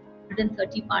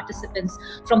 130 participants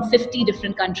from 50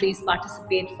 different countries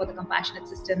participate for the Compassionate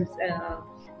Systems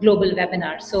global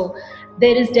webinar. So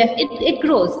there is it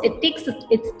grows. It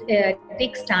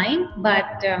takes time,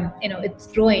 but it's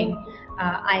growing.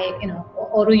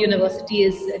 AURO University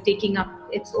is taking up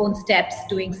its own steps,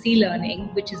 doing C-learning,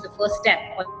 which is the first step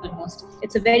almost.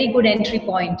 It's a very good entry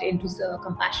point into the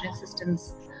compassionate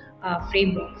systems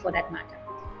framework, for that matter.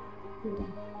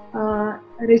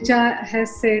 Richa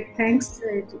has said thanks.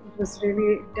 It was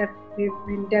really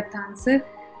in-depth answer.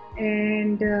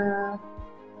 And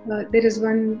there is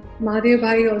one, Mahadev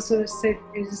Bhai also said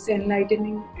it is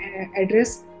enlightening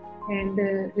address, and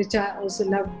Richa also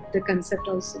loved the concept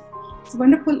also. It's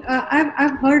wonderful.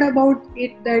 I've heard about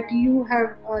it that you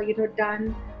have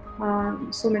done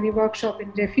so many workshops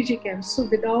in refugee camps. So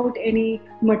without any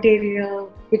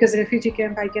material, because refugee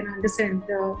camp, I can understand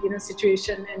the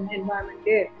situation and environment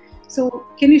there. So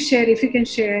can you share, if you can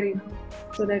share,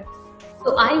 so that.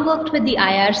 So I worked with the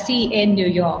IRC in New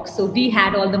York. So we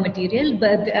had all the material,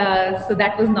 but so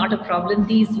that was not a problem.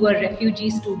 These were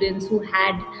refugee students who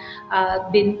had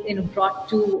been brought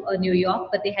to New York,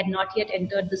 but they had not yet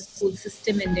entered the school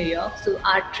system in New York. So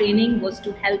our training was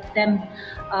to help them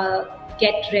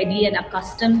get ready and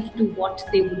accustomed to what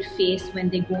they would face when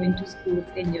they go into schools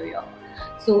in New York.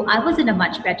 So I was in a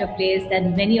much better place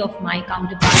than many of my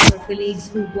counterparts or colleagues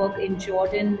who work in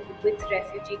Jordan with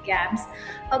refugee camps.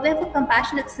 However,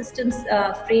 compassionate systems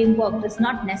framework does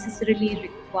not necessarily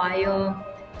require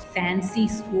fancy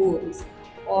schools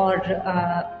or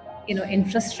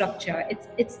infrastructure.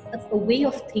 It's a way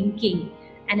of thinking,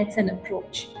 and it's an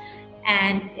approach,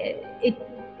 and it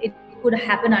could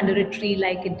happen under a tree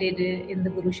like it did in the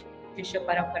Guru Shishya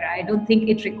Parampara. I don't think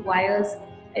it requires.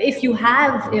 If you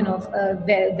have,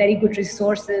 very good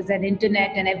resources and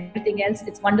internet and everything else,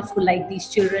 it's wonderful, like these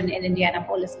children in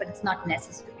Indianapolis, but it's not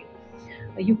necessary.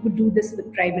 You could do this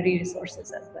with primary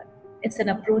resources as well. It's an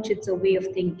approach, it's a way of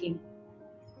thinking.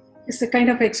 It's a kind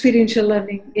of experiential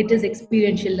learning. It is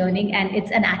experiential learning, and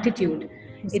it's an attitude.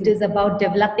 It is about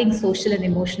developing social and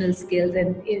emotional skills,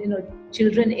 and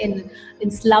children in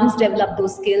slums develop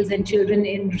those skills, and children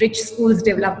in rich schools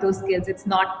develop those skills. It's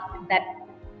not that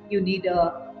you need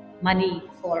money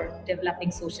for developing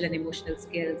social and emotional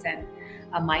skills and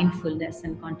mindfulness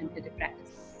and contemplative practice.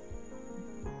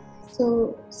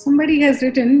 So somebody has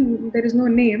written, there is no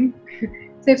name,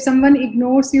 so if someone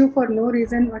ignores you for no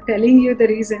reason or telling you the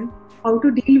reason, how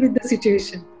to deal with the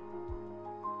situation?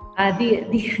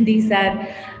 These are,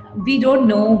 we don't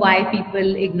know why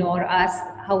people ignore us.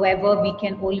 However, we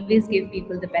can always give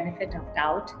people the benefit of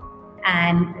doubt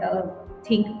and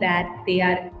think that they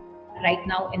are right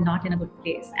now and not in a good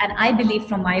place. And I believe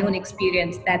from my own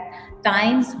experience that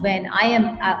times when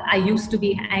I used to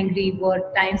be angry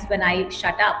were times when I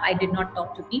shut up, I did not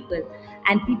talk to people.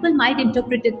 And people might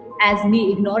interpret it as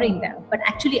me ignoring them, but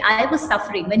actually I was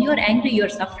suffering. When you're angry, you're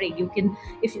suffering.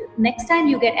 Next time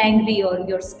you get angry or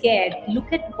you're scared,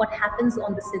 look at what happens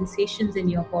on the sensations in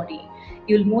your body.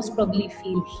 You'll most probably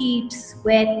feel heat,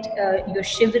 sweat, you're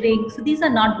shivering. So these are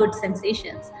not good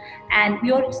sensations, and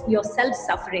you're yourself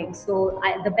suffering. So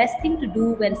the best thing to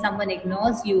do when someone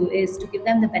ignores you is to give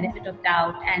them the benefit of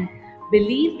doubt and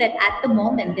believe that at the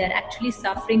moment they're actually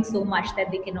suffering so much that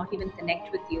they cannot even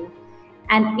connect with you.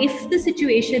 And if the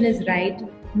situation is right,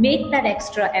 make that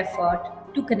extra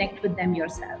effort to connect with them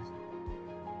yourself.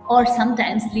 Or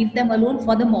sometimes leave them alone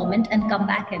for the moment and come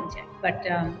back and check. But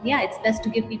it's best to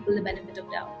give people the benefit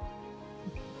of doubt.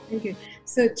 Okay.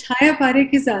 So Chaya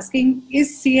Parekh is asking,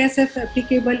 is CSF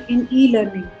applicable in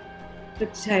e-learning? So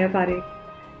Chaya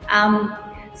Parekh.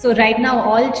 So right now,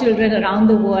 all children around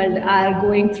the world are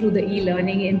going through the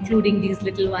e-learning, including these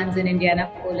little ones in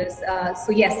Indianapolis.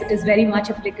 So yes, it is very much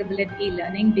applicable in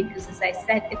e-learning because, as I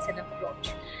said, it's an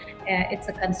approach. It's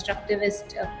a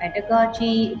constructivist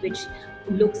pedagogy which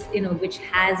looks, which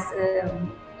has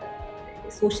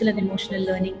social and emotional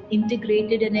learning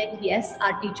integrated in it. Yes,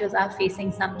 our teachers are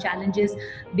facing some challenges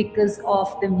because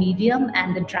of the medium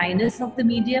and the dryness of the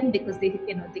medium, because they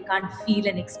can't feel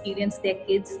and experience their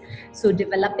kids. So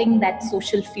developing that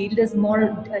social field is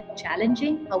more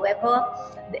challenging. However,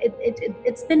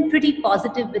 it's been pretty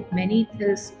positive with many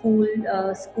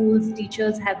schools.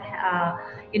 Teachers have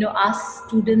asked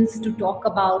students to talk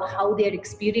about how they're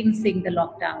experiencing the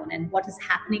lockdown and what is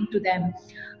happening to them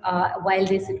while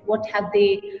they sit. What have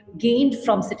they gained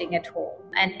from sitting at home?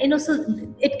 And so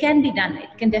it can be done.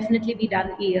 It can definitely be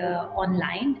done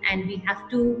online, and we have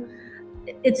to.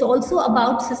 It's also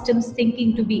about systems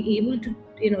thinking to be able to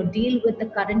deal with the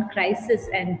current crisis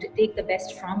and take the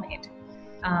best from it.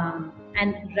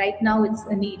 And right now it's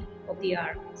a need of the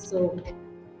hour. So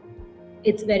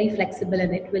it's very flexible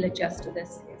and it will adjust to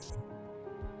this. Yes.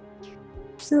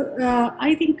 So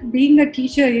I think being a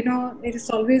teacher, it is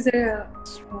always a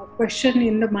question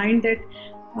in the mind that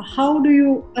how do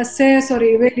you assess or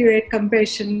evaluate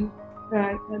compassion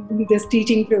in this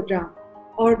teaching program,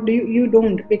 or do you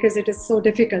don't, because it is so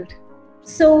difficult?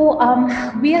 So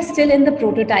we are still in the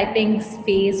prototyping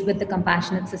phase with the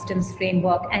compassionate systems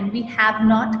framework, and we have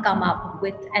not come up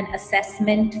with an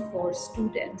assessment for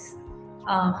students.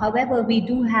 However, we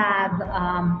do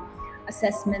have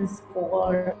assessments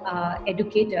for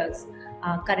educators.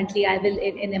 Currently, I will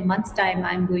in a month's time,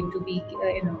 I'm going to be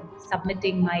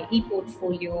submitting my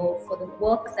e-portfolio for the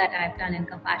work that I've done in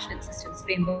compassionate systems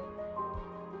framework.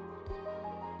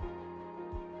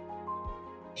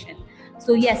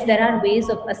 So yes, there are ways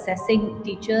of assessing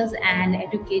teachers and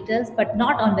educators, but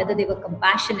not on whether they were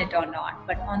compassionate or not,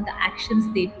 but on the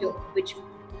actions they took, which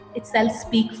itself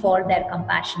speak for their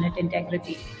compassionate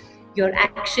integrity. Your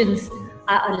actions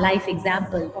are a life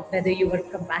example of whether you were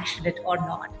compassionate or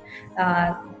not.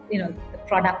 The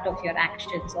product of your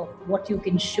actions, of what you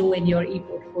can show in your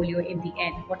e-portfolio in the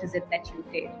end. What is it that you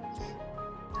did?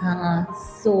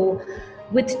 So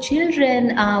with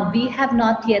children, we have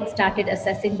not yet started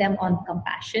assessing them on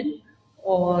compassion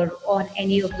or on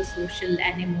any of the social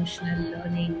and emotional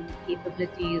learning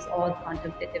capabilities or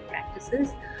contemplative practices.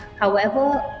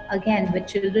 However, again, with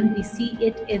children, we see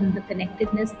it in the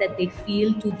connectedness that they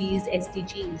feel to these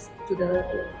SDGs, to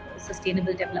the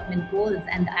Sustainable Development Goals,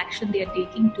 and the action they are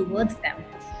taking towards them.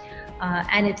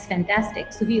 And it's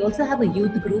fantastic. So we also have a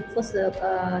youth group for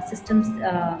systems,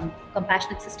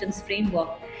 compassionate systems framework,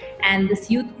 and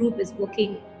this youth group is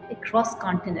working across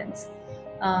continents,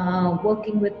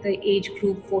 working with the age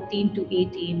group 14 to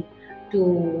 18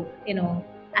 to,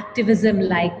 activism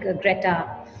like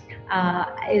Greta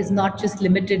is not just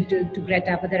limited to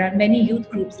Greta, but there are many youth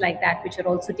groups like that which are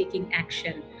also taking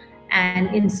action.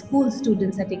 And in school,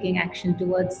 students are taking action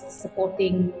towards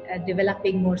supporting,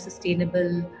 developing more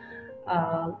sustainable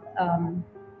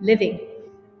living.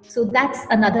 So that's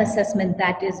another assessment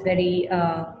that is very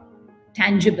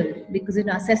tangible, because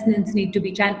assessments need to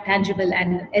be tangible,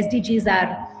 and SDGs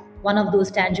are one of those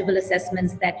tangible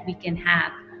assessments that we can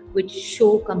have, which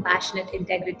show compassionate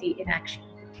integrity in action.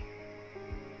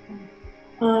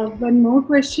 One more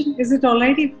question. Is it all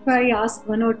right if I ask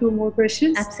one or two more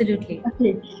questions? Absolutely.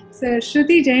 Okay. So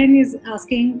Shruti Jain is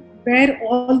asking, where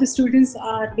all the students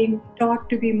are being taught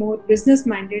to be more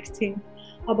business-minded, think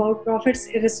about profits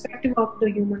irrespective of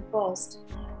the human cost.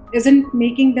 Isn't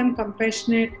making them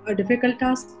compassionate a difficult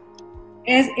task?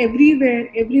 As everywhere,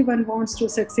 everyone wants to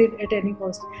succeed at any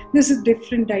cost. This is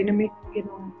different dynamic,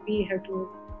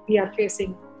 we are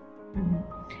facing. Mm-hmm.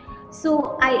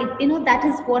 So that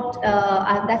is what,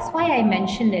 that's why I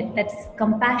mentioned it, that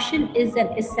compassion is an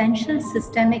essential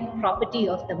systemic property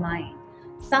of the mind.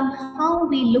 Somehow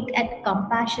we look at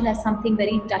compassion as something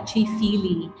very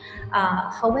touchy-feely.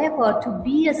 However, to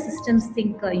be a systems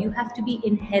thinker, you have to be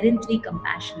inherently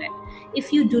compassionate.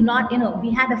 If you do not,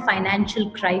 we had a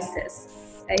financial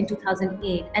crisis in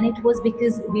 2008, and it was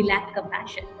because we lacked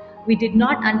compassion. We did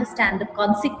not understand the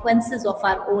consequences of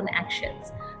our own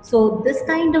actions. So this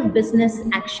kind of business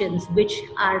actions, which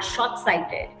are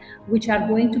short-sighted, which are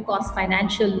going to cause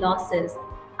financial losses,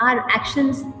 are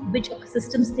actions which a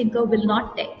systems thinker will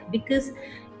not take, because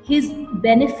his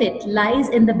benefit lies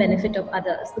in the benefit of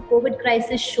others. The COVID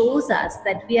crisis shows us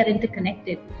that we are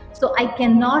interconnected. So I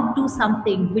cannot do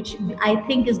something which I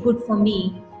think is good for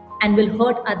me and will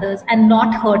hurt others and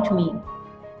not hurt me.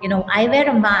 I wear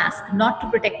a mask not to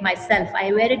protect myself.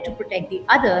 I wear it to protect the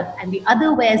other, and the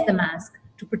other wears the mask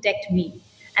to protect me.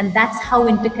 And that's how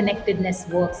interconnectedness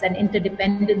works and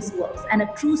interdependence works. And a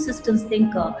true systems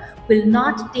thinker will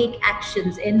not take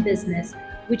actions in business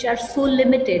which are so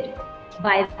limited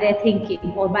by their thinking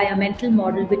or by a mental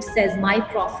model which says my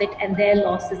profit and their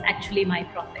loss is actually my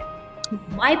profit.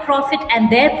 My profit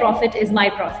and their profit is my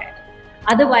profit.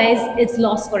 Otherwise, it's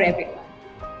loss for everyone.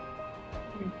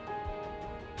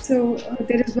 So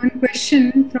there is one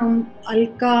question from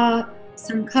Alka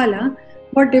Sankhala.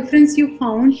 What difference you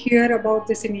found here about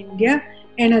this in India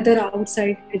and other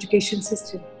outside education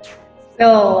system?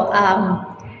 So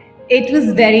it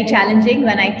was very challenging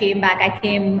when I came back. I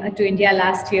came to India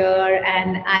last year,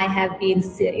 and I have been,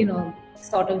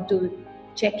 sort of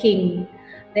checking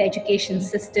the education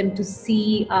system to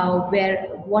see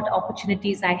what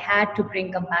opportunities I had to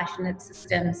bring compassionate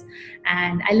systems.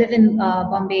 And I live in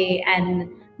Bombay, and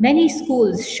many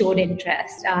schools showed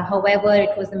interest. However,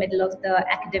 it was the middle of the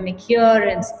academic year,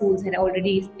 and schools had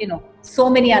already,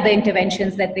 so many other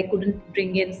interventions that they couldn't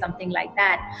bring in something like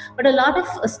that. But a lot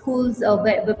of schools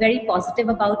were very positive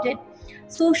about it.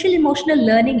 Social emotional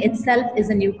learning itself is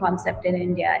a new concept in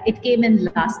India. It came in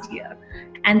last year.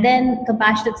 And then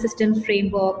compassionate systems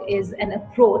framework is an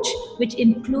approach which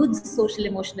includes social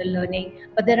emotional learning,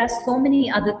 but there are so many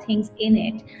other things in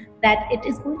it that it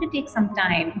is going to take some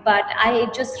time. But I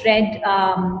just read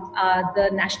the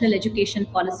National Education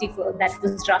Policy that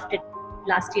was drafted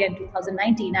last year in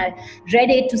 2019. I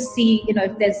read it to see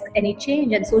if there's any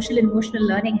change, and social and emotional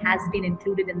learning has been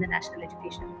included in the National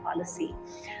Education Policy.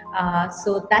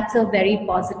 So that's a very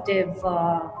positive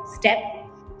step.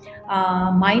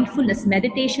 mindfulness,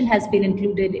 meditation has been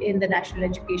included in the National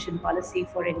Education Policy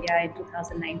for India in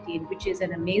 2019, which is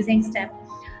an amazing step.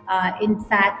 In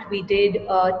fact, we did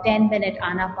a 10-minute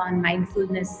Anapan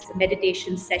mindfulness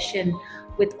meditation session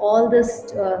with all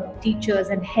the teachers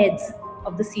and heads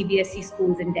of the CBSE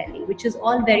schools in Delhi, which is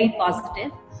all very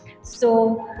positive.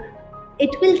 So it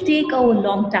will take a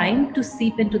long time to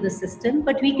seep into the system,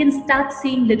 but we can start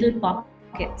seeing little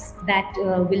pockets that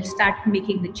will start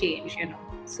making the change,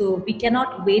 So we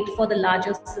cannot wait for the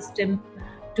larger system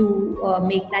to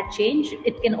make that change.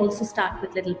 It can also start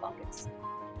with little pockets.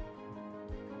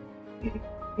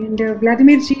 And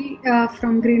Vladimir ji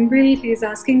from Greenville is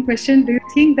asking question, do you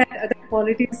think that other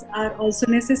qualities are also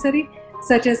necessary,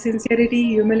 such as sincerity,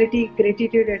 humility,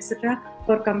 gratitude, etc.,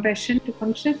 for compassion to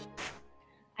function?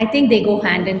 I think they go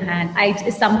hand in hand.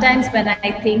 Sometimes when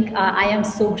I think I am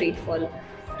so grateful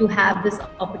to have this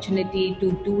opportunity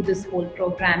to do this whole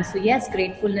program. So yes,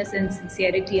 gratefulness and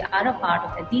sincerity are a part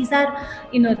of it. These are,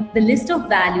 the list of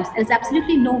values. There's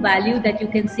absolutely no value that you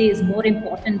can say is more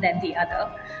important than the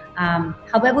other.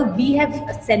 However, we have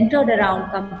centered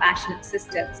around compassionate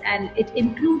systems, and it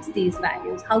includes these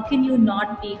values. How can you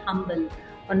not be humble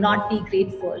or not be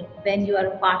grateful when you are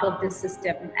a part of this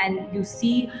system and you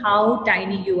see how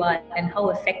tiny you are and how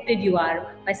affected you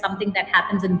are by something that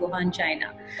happens in Wuhan,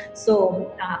 China?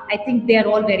 So I think they are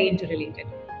all very interrelated.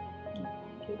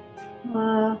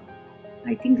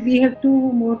 I think we have 2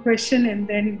 more questions and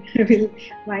then we'll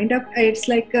wind up. It's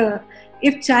like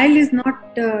if child is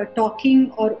not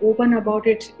talking or open about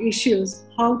its issues,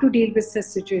 how to deal with such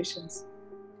situations?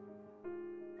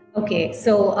 Okay,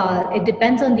 so it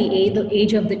depends on the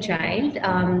age of the child,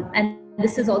 and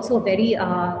this is also a very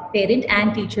parent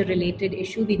and teacher related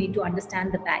issue. We need to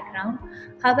understand the background.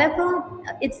 However,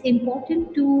 it's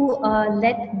important to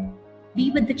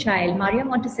be with the child. Maria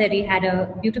Montessori had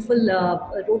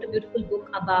wrote a beautiful book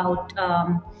about,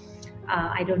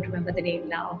 I don't remember the name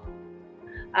now.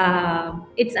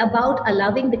 It's about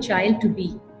allowing the child to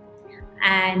be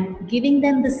and giving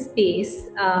them the space,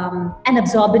 an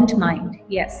absorbent mind.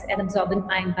 Yes, an absorbent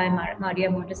mind by Maria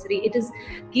Montessori. It is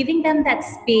giving them that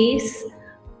space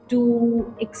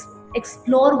to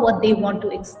explore what they want to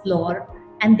explore,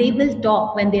 and they will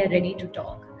talk when they are ready to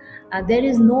talk. There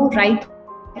is no right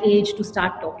age to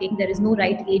start talking. There is no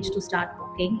right age to start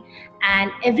talking,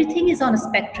 and everything is on a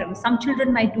spectrum. Some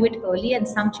children might do it early and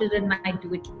some children might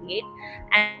do it late,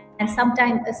 and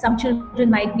sometimes some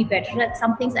children might be better at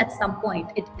some things at some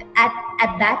point. At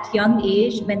that young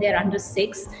age, when they're under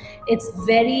 6, it's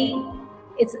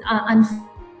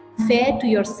unfair to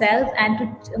yourself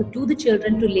and to the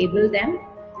children to label them,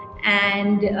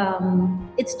 and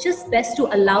it's just best to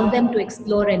allow them to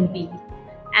explore and be,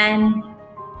 and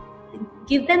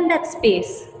give them that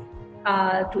space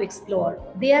to explore.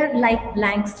 They are like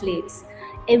blank slates.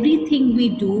 Everything we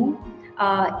do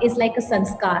is like a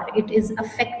sanskar. It is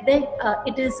affected.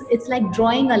 It's like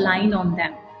drawing a line on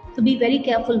them. So be very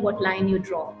careful what line you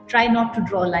draw. Try not to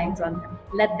draw lines on them.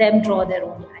 Let them draw their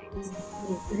own lines.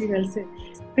 Very well said.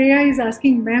 Priya is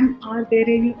asking, ma'am, are there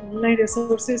any online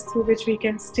resources through which we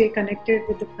can stay connected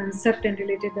with the concept and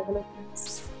related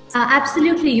developments?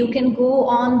 Absolutely. You can go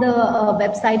on the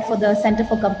website for the Center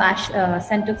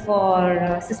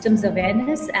for Systems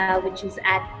Awareness, which is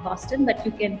at Boston. But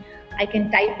I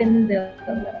can type in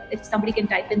if somebody can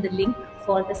type in the link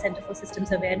for the Center for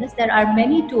Systems Awareness. There are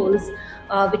many tools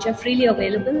which are freely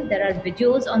available. There are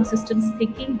videos on systems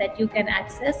thinking that you can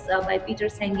access by Peter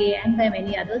Senge and by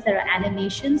many others. There are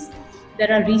animations.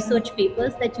 There are research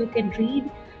papers that you can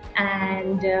read.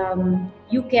 And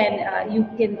you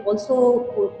can also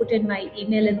put in my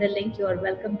email in the link. You are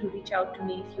welcome to reach out to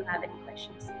me if you have any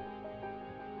questions.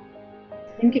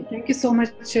 Thank you so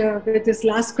much. With this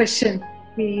last question,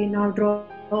 we now draw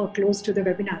close to the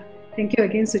webinar. Thank you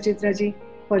again, Suchitra ji,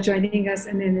 for joining us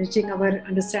and enriching our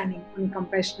understanding on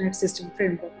compassionate system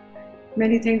framework.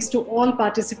 Many thanks to all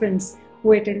participants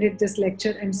who attended this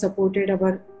lecture and supported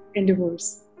our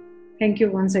endeavors. Thank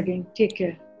you once again. Take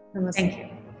care. Namaste. Thank you.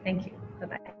 Thank you.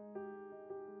 Bye-bye.